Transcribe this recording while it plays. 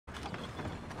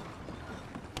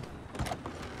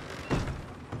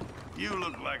You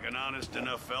look like an honest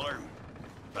enough feller.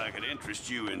 If I could interest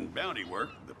you in bounty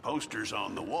work, the poster's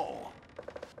on the wall.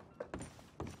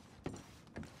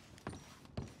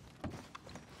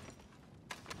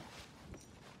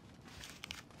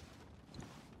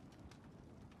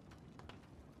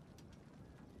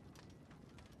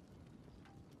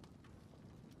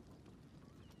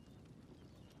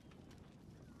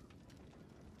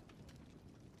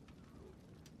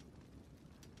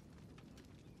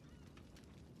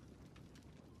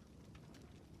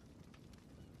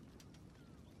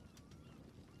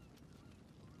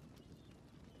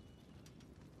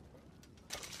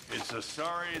 It's a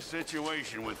sorry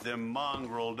situation with them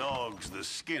mongrel dogs, the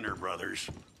Skinner brothers.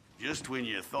 Just when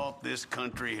you thought this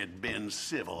country had been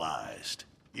civilized.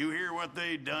 You hear what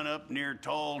they done up near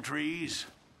Tall Trees?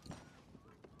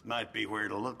 Might be where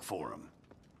to look for them,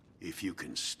 if you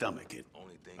can stomach it.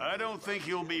 I don't think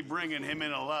you'll be bringing him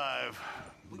in alive,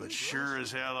 but sure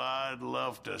as hell I'd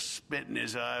love to spit in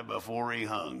his eye before he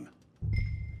hung.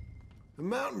 The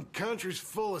mountain country's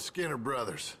full of Skinner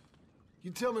brothers. You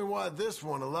tell me why this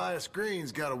one, Elias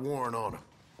Green's got a warrant on him.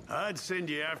 I'd send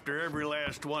you after every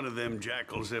last one of them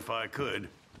jackals if I could.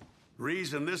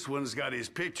 Reason this one's got his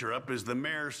picture up is the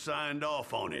mayor signed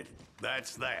off on it.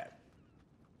 That's that.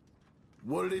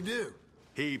 What did he do?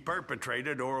 He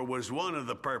perpetrated or was one of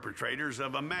the perpetrators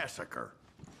of a massacre.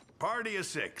 Party of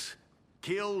 6.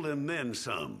 Killed and then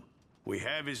some. We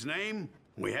have his name,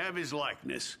 we have his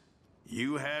likeness.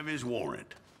 You have his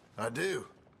warrant. I do.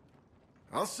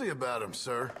 I'll see about him,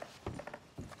 sir.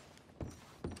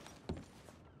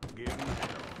 Give him hell.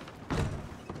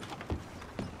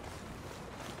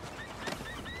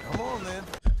 Come on, then.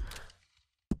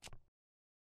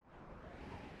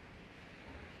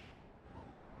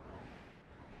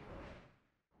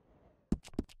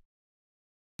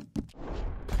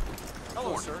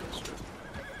 Hello, sir.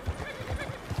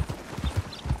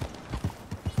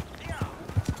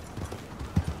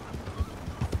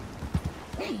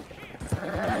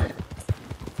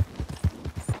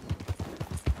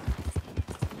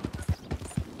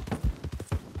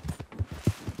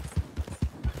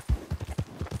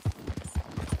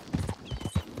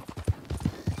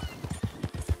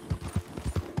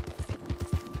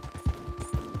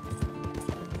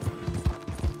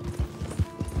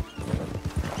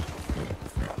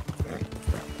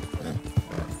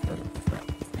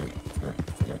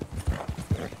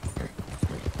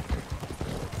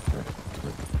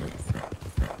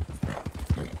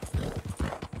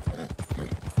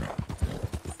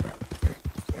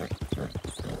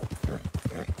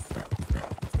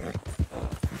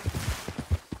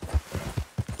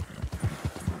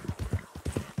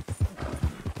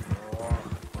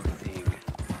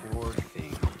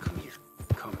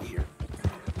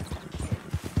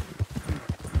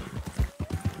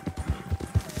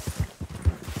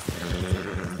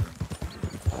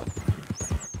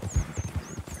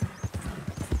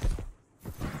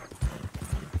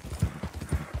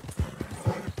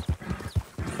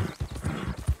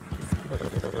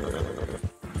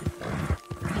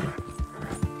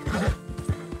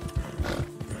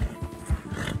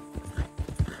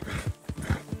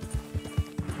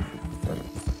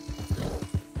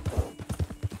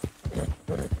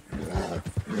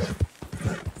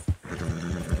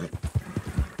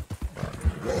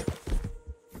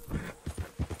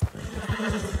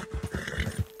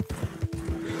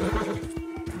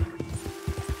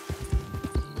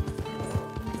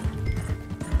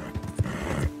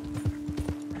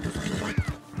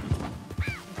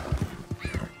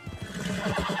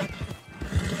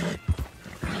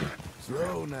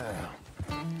 Slow now.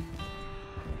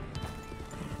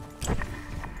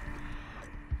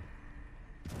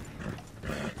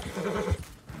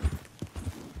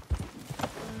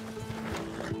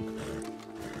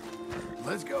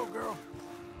 Let's go, girl.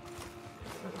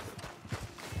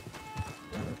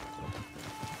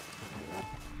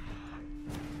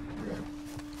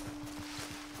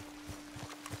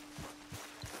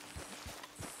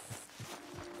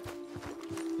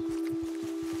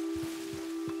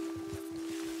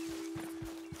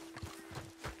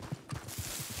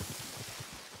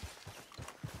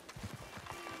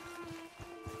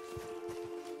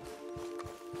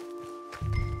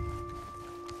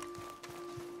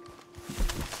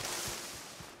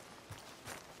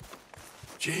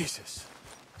 Jesus.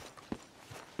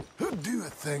 Who'd do a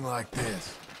thing like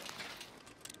this?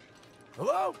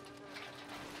 Hello?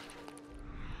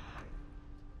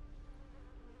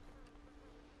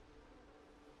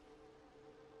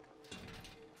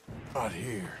 Not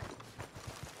here.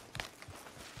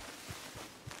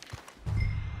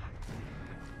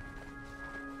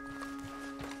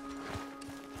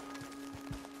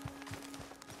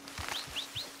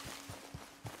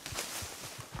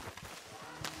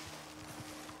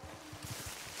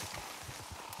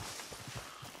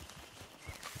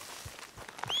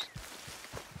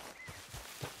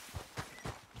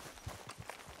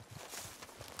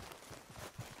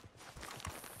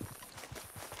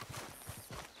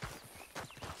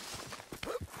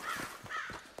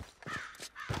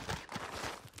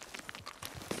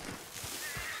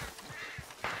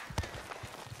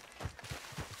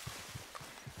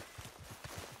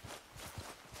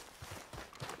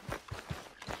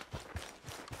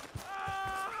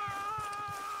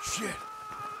 shit.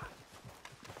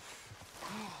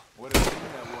 What a thing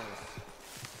that was.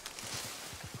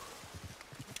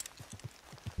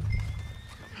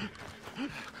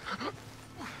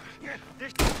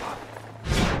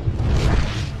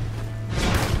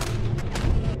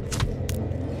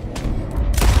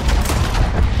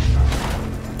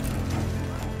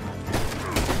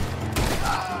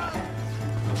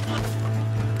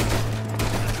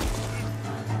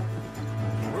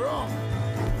 We're off.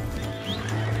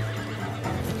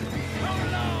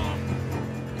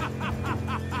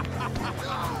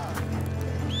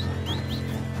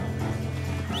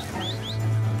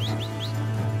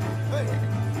 Hey.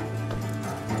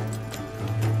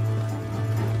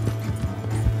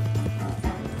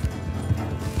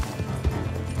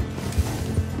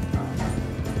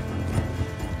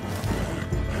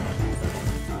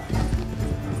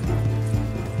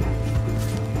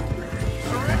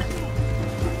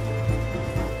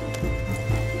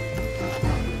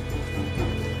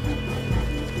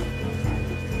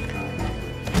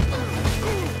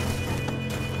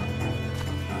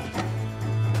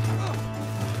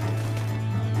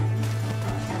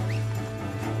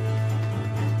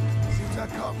 Seems I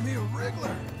caught me a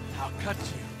wriggler. I'll cut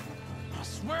you. I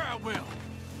swear I will.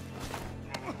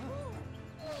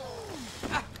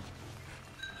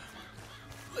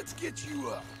 Let's get you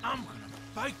up. I'm gonna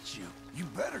bite you. You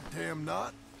better damn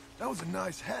not. That was a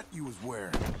nice hat you was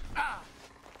wearing.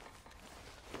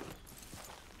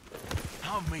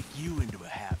 I'll make you into a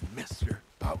hat, mister.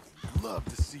 I would love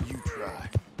to see you try.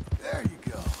 There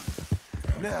you go.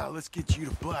 Now, let's get you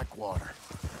to Blackwater.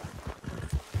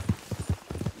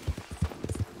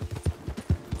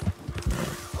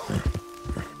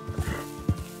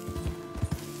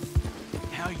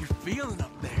 How you feeling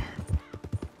up there?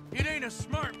 It ain't a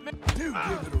smart man. Do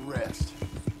give it a rest.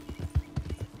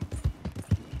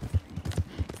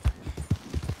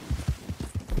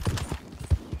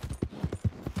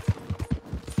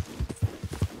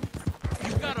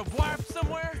 You got a wife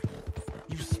somewhere?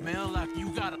 You smell like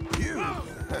you got a... You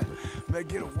may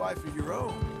get a wife of your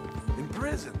own in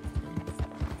prison.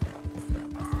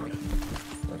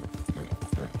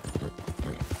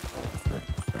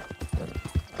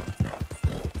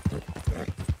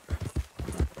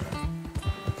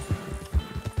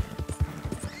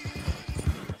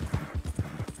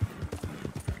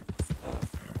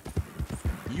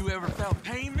 You ever felt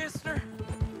pain, mister?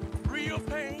 Real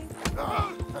pain?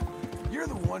 Ah, you're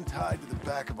the one tied to the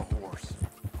back of a horse.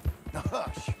 Now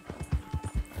hush.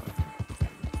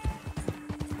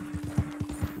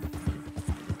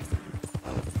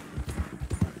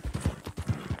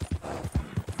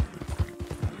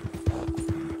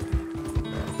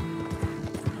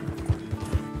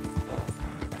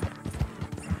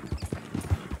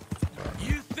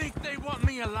 You think they want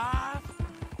me alive?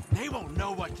 They won't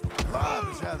know what to... Live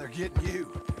is how they're getting you.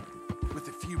 With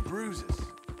a few bruises.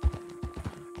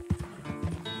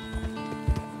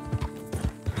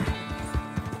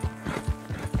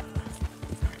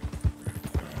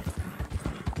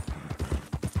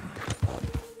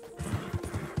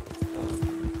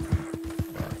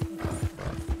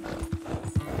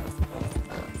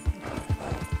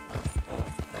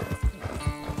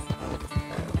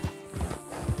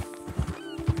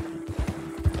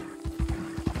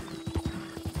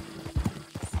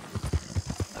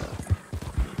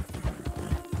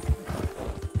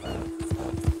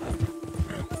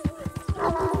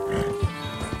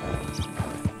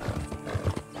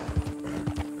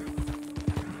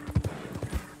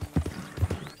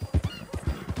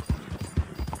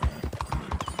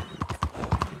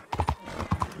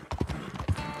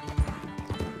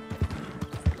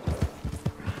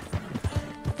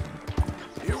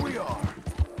 Here we are.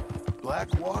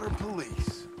 Blackwater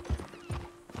Police.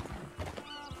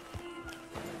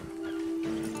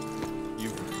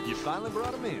 You finally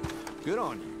brought him in. Good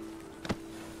on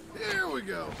you. Here we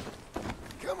go.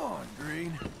 Come on,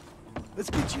 Green. Let's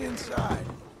get you inside.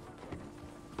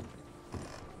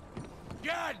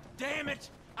 God damn it!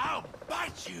 I'll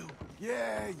bite you!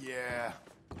 Yeah.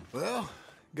 Well,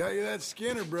 got you that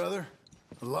Skinner brother.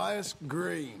 Elias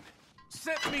Green.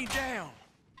 Set me down!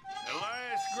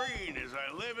 Elias Green, as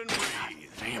I live and breathe.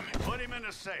 Damn it. Put him in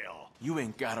a cell. You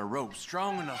ain't got a rope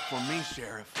strong enough for me,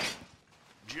 Sheriff.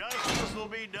 Justice will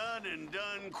be done and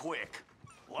done quick.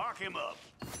 Lock him up.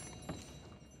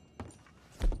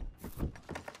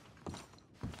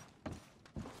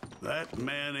 That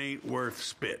man ain't worth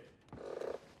spit.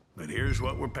 But here's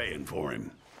what we're paying for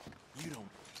him. You don't...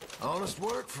 Honest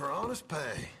work for honest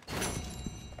pay.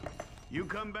 You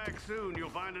come back soon, you'll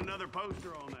find another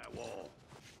poster on that wall.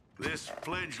 This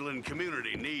fledgling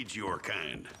community needs your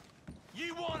kind.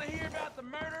 You want to hear about the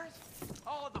murders?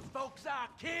 All of the folks I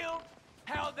killed?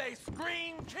 How they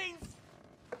scream, Chief?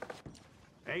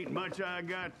 Ain't much I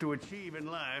got to achieve in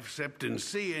life except in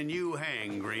seeing you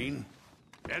hang, Green.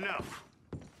 Enough.